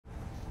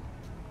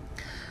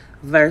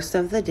Verse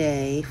of the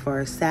day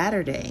for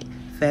Saturday,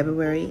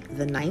 February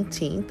the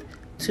 19th,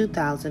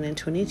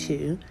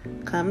 2022,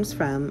 comes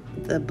from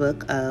the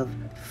book of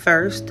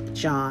 1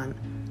 John,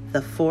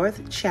 the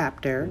 4th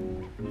chapter,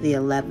 the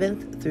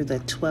 11th through the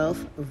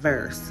 12th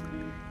verse,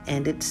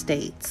 and it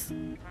states,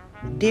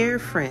 "Dear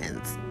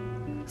friends,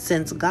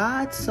 since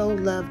God so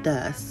loved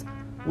us,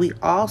 we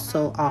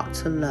also ought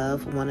to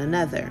love one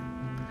another.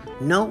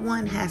 No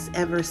one has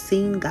ever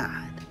seen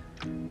God,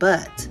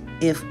 but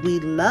if we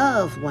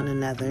love one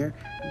another,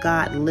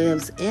 God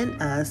lives in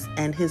us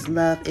and his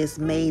love is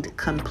made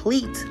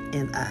complete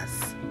in us."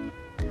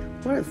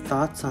 What are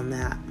thoughts on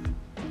that?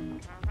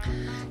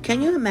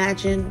 Can you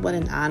imagine what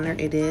an honor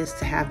it is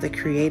to have the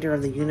creator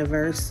of the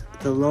universe,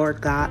 the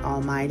Lord God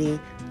Almighty,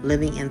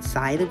 living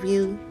inside of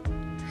you?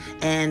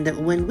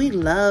 And when we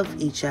love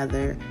each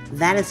other,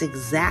 that is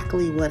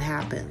exactly what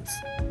happens.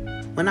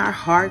 When our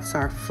hearts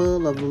are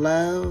full of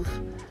love,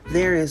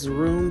 there is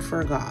room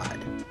for God.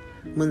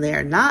 When they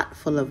are not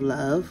full of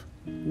love,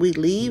 we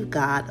leave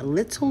God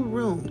little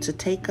room to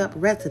take up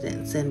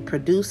residence and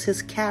produce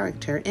his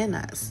character in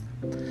us.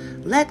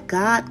 Let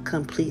God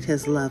complete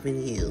his love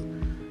in you.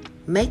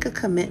 Make a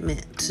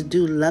commitment to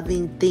do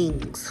loving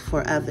things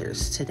for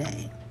others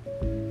today.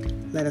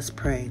 Let us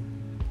pray.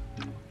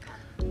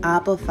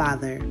 Abba,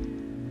 Father,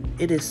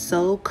 it is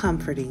so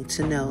comforting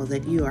to know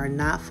that you are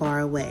not far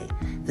away,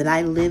 that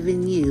I live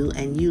in you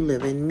and you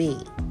live in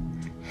me.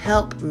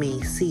 Help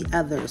me see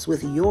others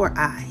with your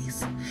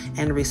eyes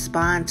and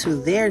respond to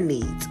their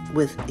needs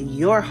with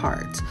your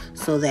heart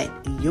so that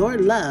your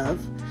love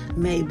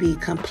may be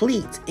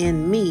complete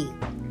in me.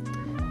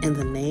 In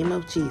the name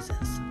of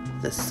Jesus,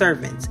 the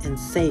servant and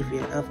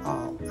Savior of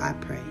all, I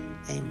pray.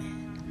 Amen.